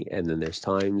great money, and then there's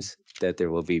times that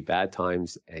there will be bad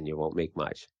times and you won't make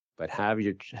much. But have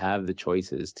the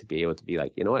choices to be able to be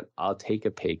like, you know what, I'll take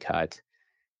a pay cut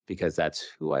because that's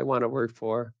who I want to work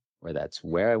for, or that's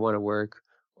where I want to work,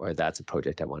 or that's a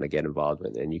project I want to get involved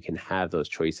with. And you can have those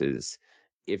choices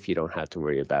if you don't have to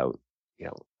worry about,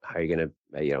 how are you going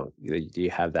to, do you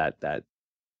have that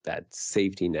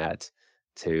safety net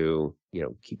to,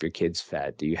 keep your kids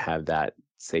fed? Do you have that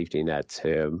safety net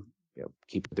to,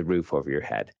 keep the roof over your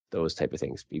head? Those type of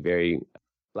things. Be very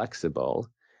flexible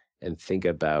and think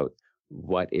about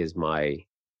what is my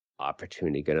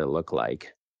opportunity going to look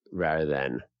like rather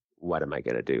than what am I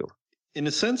going to do? In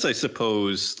a sense, I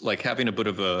suppose, like having a bit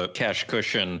of a cash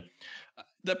cushion,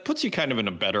 that puts you kind of in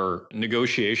a better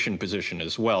negotiation position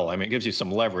as well. I mean, it gives you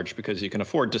some leverage because you can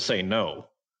afford to say no,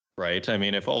 right? I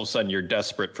mean, if all of a sudden you're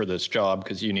desperate for this job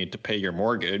because you need to pay your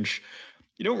mortgage,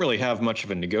 you don't really have much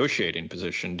of a negotiating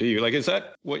position, do you? Like, is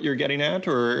that what you're getting at?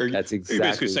 Or that's exactly are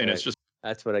you basically saying it's just...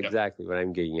 That's exactly what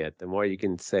I'm getting at. The more you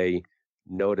can say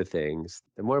no to things,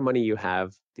 the more money you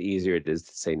have, the easier it is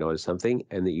to say no to something,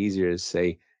 and the easier it is to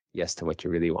say yes to what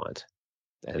you really want.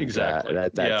 And, exactly.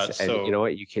 And you know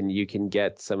what? You can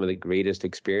get some of the greatest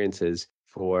experiences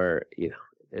for,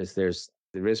 there's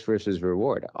the risk versus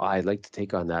reward. Oh, I'd like to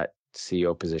take on that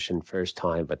CEO position first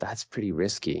time, but that's pretty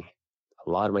risky. A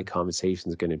lot of my conversation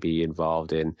is going to be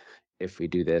involved in if we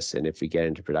do this and if we get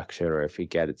into production or if we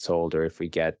get it sold or if we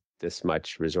get this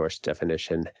much resource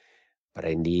definition, but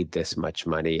I need this much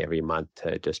money every month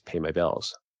to just pay my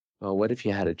bills. Well, what if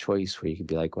you had a choice where you could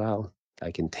be like, well,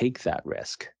 I can take that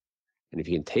risk. And if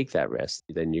you can take that risk,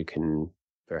 then you can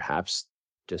perhaps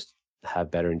just have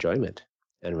better enjoyment.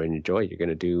 And when you enjoy, you're going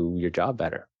to do your job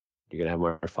better. You're going to have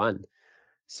more fun.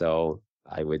 So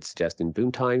I would suggest in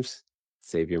boom times,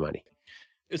 save your money.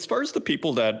 As far as the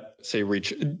people that say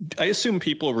I assume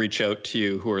people reach out to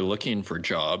you who are looking for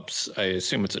jobs. I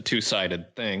assume it's a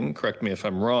two-sided thing. Correct me if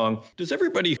I'm wrong. Does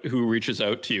everybody who reaches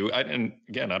out to you, and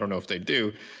again, I don't know if they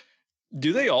do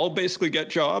they all basically get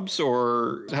jobs,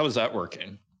 or how is that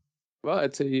working? Well,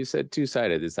 you said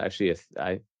two-sided. It's actually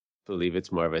I believe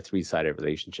it's more of a three-sided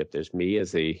relationship. There's me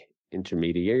as a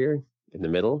intermediary in the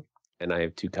middle, and I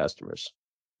have two customers.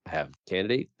 I have a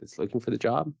candidate that's looking for the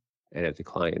job, and I have the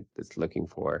client that's looking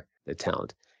for the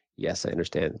talent. Yes, I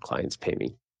understand the clients pay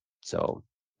me. So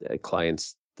the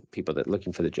clients, the people that are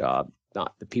looking for the job,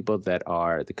 not the people that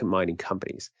are the mining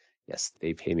companies. Yes,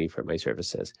 they pay me for my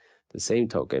services. The same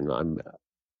token, I'm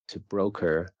to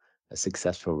broker a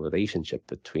successful relationship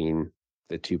between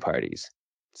the two parties.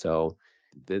 So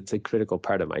it's a critical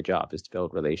part of my job is to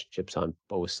build relationships on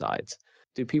both sides.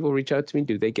 Do people reach out to me?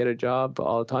 Do they get a job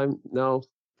all the time? No,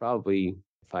 probably.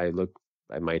 If I look,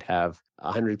 I might have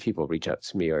 100 people reach out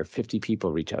to me or 50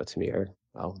 people reach out to me, or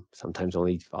sometimes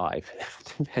only 5,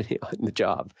 depending on the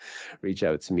job, reach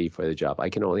out to me for the job. I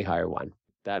can only hire one.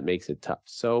 That makes it tough.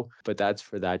 So, but that's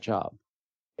for that job.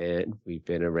 And we've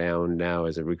been around now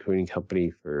as a recruiting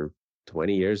company for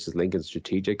 20 years as Lincoln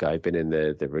Strategic. I've been in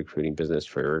the recruiting business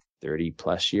for 30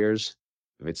 plus years.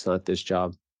 If it's not this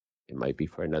job, it might be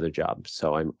for another job.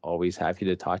 So I'm always happy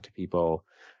to talk to people,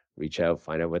 reach out,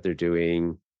 find out what they're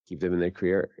doing, keep them in their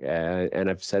career. And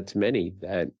I've said to many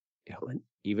that,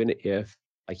 even if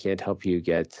I can't help you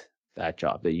get that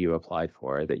job that you applied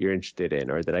for, that you're interested in,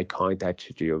 or that I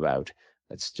contacted you about,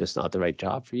 that's just not the right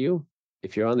job for you.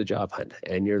 If you're on the job hunt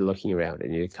and you're looking around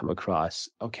and you come across,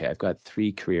 okay, I've got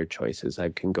 3 career choices. I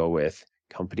can go with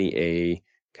company A,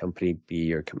 company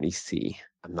B, or company C.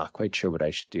 I'm not quite sure what I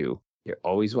should do. You're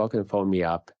always welcome to phone me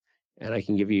up, and I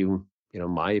can give you,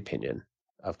 my opinion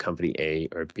of company A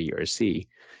or B or C.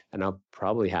 And I'll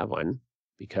probably have one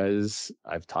because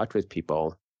I've talked with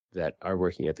people that are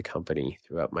working at the company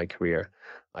throughout my career.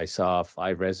 I saw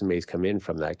 5 resumes come in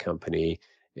from that company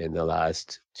in the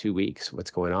last 2 weeks.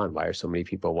 What's going on? Why are so many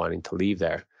people wanting to leave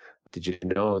there? Did you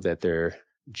know that their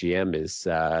GM is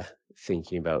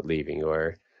thinking about leaving,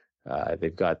 or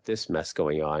they've got this mess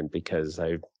going on? Because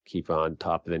I keep on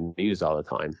top of the news all the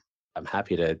time. I'm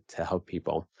happy to help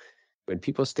people. When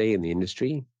people stay in the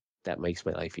industry, that makes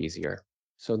my life easier.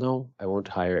 So no, I won't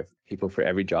hire people for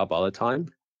every job all the time,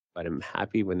 but I'm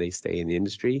happy when they stay in the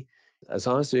industry. As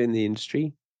long as they're in the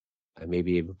industry, I may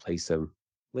be able to place them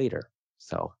later.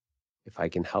 So if I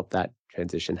can help that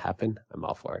transition happen, I'm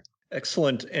all for it.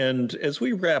 Excellent. And as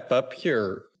we wrap up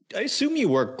here, I assume you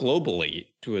work globally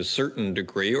to a certain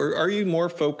degree, or are you more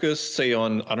focused, say,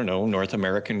 on, I don't know, North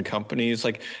American companies?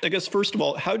 Like, I guess, first of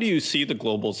all, how do you see the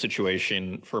global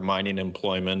situation for mining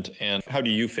employment, and how do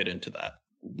you fit into that?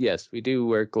 Yes, we do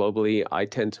work globally. I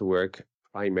tend to work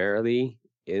primarily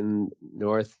in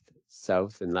North,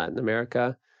 South, and Latin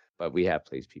America, but we have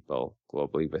placed people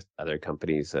globally with other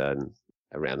companies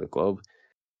around the globe.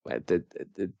 But the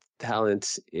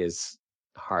talent is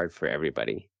hard for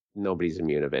everybody. Nobody's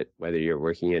immune of it. Whether you're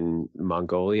working in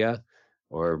Mongolia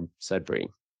or Sudbury,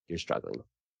 you're struggling.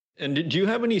 And do you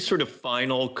have any sort of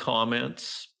final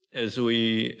comments as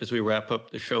we wrap up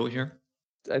the show here?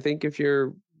 I think if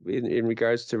you're in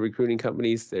regards to recruiting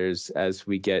companies, as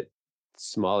we get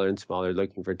smaller and smaller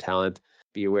looking for talent,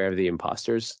 be aware of the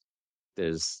imposters.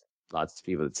 There's lots of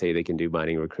people that say they can do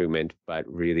mining recruitment, but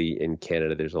really in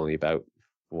Canada, there's only about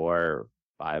 4 or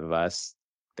 5 of us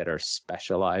that are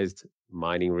specialized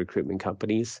mining recruitment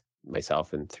companies,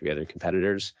 myself and 3 other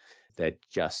competitors that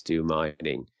just do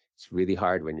mining. It's really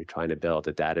hard when you're trying to build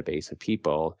a database of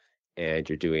people and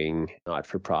you're doing not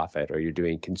for profit, or you're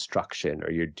doing construction,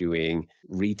 or you're doing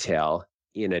retail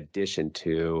in addition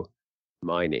to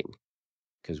mining.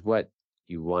 Because what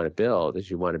you want to build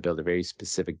is you want to build a very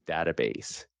specific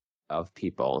database of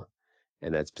people.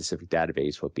 And that specific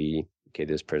database will be, okay,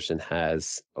 this person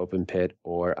has open pit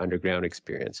or underground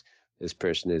experience. This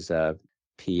person is a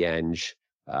PEng,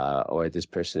 or this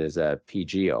person is a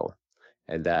PGO.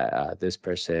 And that this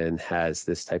person has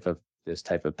this type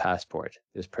of passport.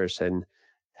 This person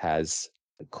has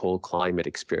a cold climate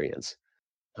experience.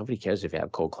 Nobody cares if you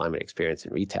have cold climate experience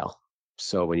in retail.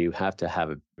 So when you have to have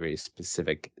a very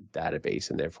specific database,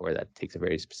 and therefore that takes a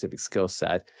very specific skill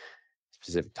set,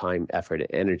 specific time, effort, and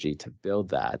energy to build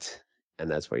that, and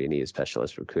that's where you need a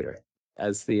specialist recruiter.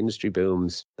 As the industry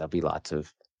booms, there'll be lots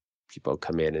of people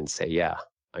come in and say, yeah,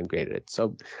 I'm great at it.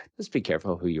 So just be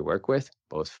careful who you work with,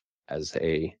 both as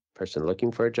a person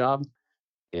looking for a job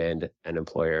and an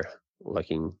employer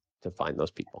looking to find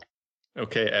those people.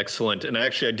 Okay, excellent. And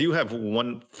actually, I do have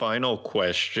one final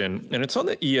question, and it's on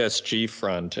the ESG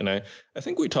front. And I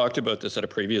think we talked about this at a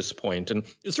previous point. And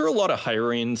is there a lot of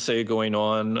hiring, say, going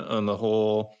on the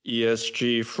whole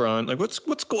ESG front? Like,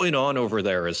 what's going on over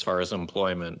there as far as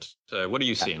employment? What are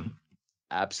you seeing?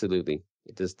 Absolutely.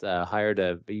 I just hired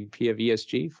a VP of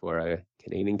ESG for a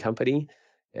Canadian company,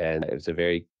 and it was a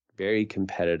very, very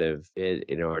competitive bid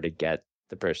in order to get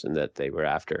the person that they were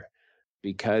after.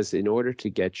 Because in order to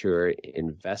get your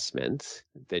investment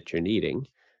that you're needing,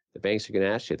 the banks are going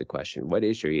to ask you the question, what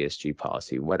is your ESG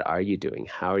policy? What are you doing?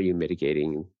 How are you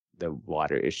mitigating the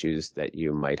water issues that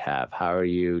you might have? How are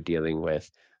you dealing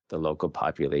with the local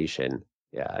population,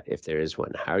 if there is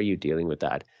one? How are you dealing with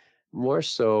that? More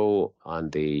so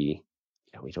on the,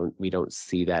 we don't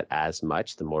see that as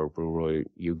much. The more rural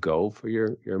you go for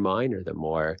your mine, or the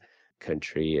more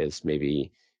country is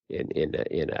maybe in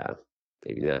a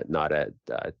maybe not a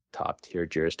top tier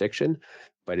jurisdiction,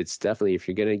 but it's definitely, if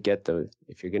you're going to get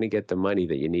the money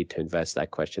that you need to invest,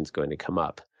 that question's going to come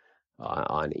up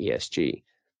on ESG.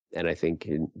 And I think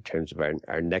in terms of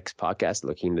our next podcast,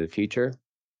 looking into the future,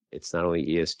 it's not only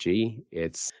ESG,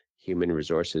 it's human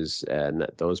resources and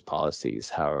those policies.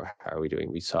 How are we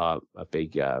doing? We saw a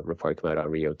big report come out on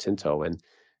Rio Tinto, and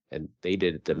they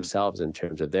did it themselves in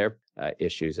terms of their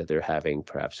issues that they're having,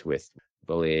 perhaps with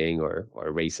bullying or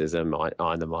racism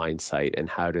on the mine site, and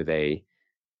how are they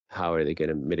going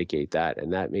to mitigate that?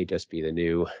 And that may just be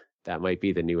that might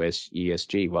be the new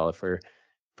ESG. Well, if we're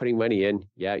putting money in.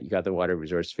 Yeah, you got the water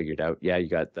resource figured out. Yeah, you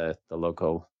got the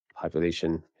local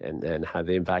population and how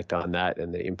the impact on that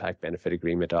and the impact benefit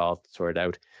agreement all sorted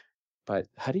out. But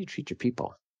how do you treat your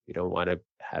people? You don't want to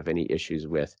have any issues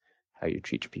with how you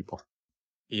treat your people.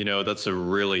 That's a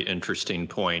really interesting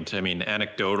point. I mean,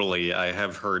 anecdotally, I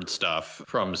have heard stuff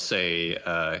from, say,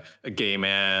 a gay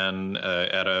man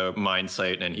at a mine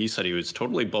site, and he said he was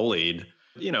totally bullied.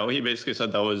 He basically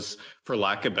said that was, for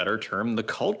lack of a better term, the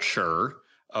culture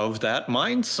of that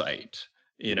mine site,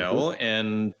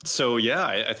 And so, yeah,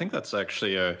 I think that's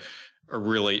actually a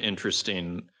really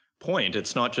interesting point.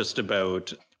 It's not just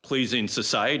about pleasing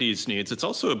society's needs. It's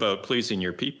also about pleasing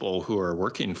your people who are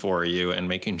working for you and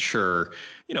making sure,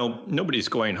 nobody's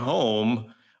going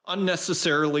home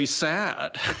unnecessarily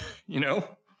sad,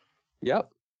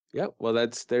 Yep. Well,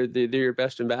 they're your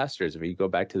best ambassadors. If you go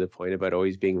back to the point about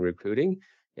always being recruiting,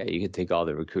 yeah, you can take all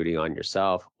the recruiting on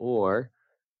yourself, or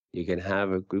you can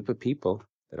have a group of people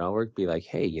that all work, be like,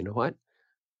 hey, you know what?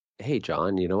 Hey,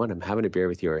 John, you know what? I'm having a beer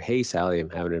with you. Or hey, Sally, I'm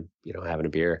having a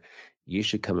beer. You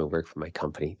should come and work for my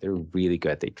company. They're really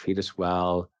good. They treat us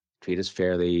well, treat us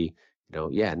fairly.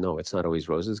 Yeah, no, it's not always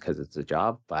roses because it's a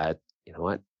job, but you know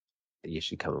what? You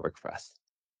should come and work for us.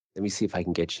 Let me see if I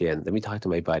can get you in. Let me talk to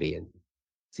my buddy and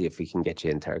see if we can get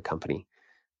you into our company.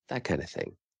 That kind of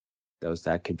thing.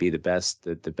 That could be the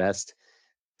best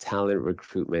talent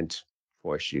recruitment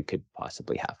force you could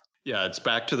possibly have. Yeah, it's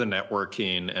back to the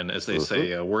networking. And as they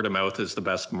say, word of mouth is the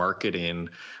best marketing.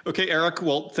 Okay, Erik,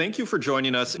 well, thank you for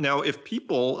joining us. Now, if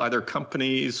people, either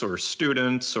companies or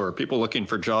students or people looking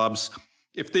for jobs,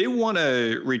 if they want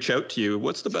to reach out to you,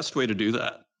 what's the best way to do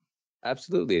that?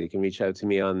 Absolutely. You can reach out to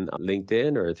me on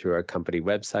LinkedIn or through our company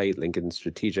website,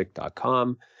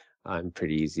 lincolnstrategic.com. I'm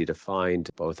pretty easy to find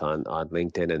both on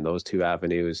LinkedIn and those two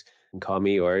avenues. You can call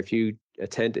me, or if you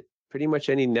attend pretty much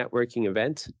any networking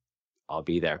event, I'll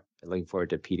be there. I'm looking forward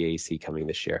to PDAC coming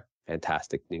this year.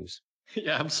 Fantastic news.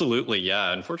 Yeah, absolutely.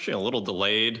 Yeah. Unfortunately, a little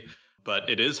delayed, but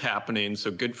it is happening.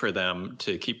 So good for them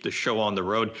to keep the show on the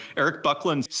road. Erik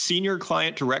Buckland, Senior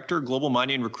Client Director, Global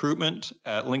Mining Recruitment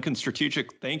at Lincoln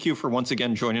Strategic. Thank you for once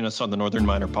again joining us on the Northern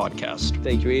Miner Podcast.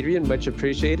 Thank you, Adrian. Much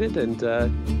appreciated, and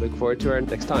look forward to our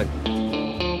next time.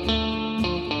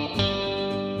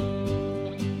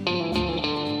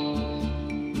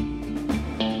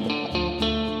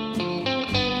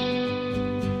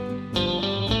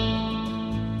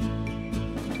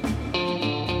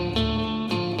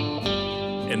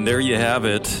 And there you have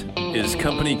it. Is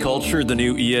company culture the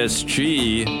new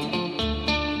ESG?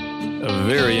 A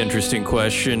very interesting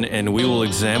question, and we will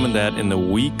examine that in the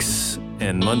weeks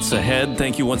and months ahead.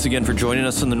 Thank you once again for joining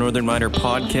us on the Northern Miner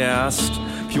Podcast.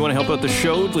 If you want to help out the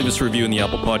show, leave us a review in the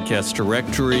Apple Podcast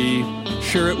directory.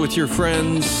 Share it with your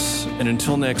friends. And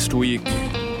until next week,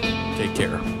 take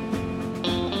care.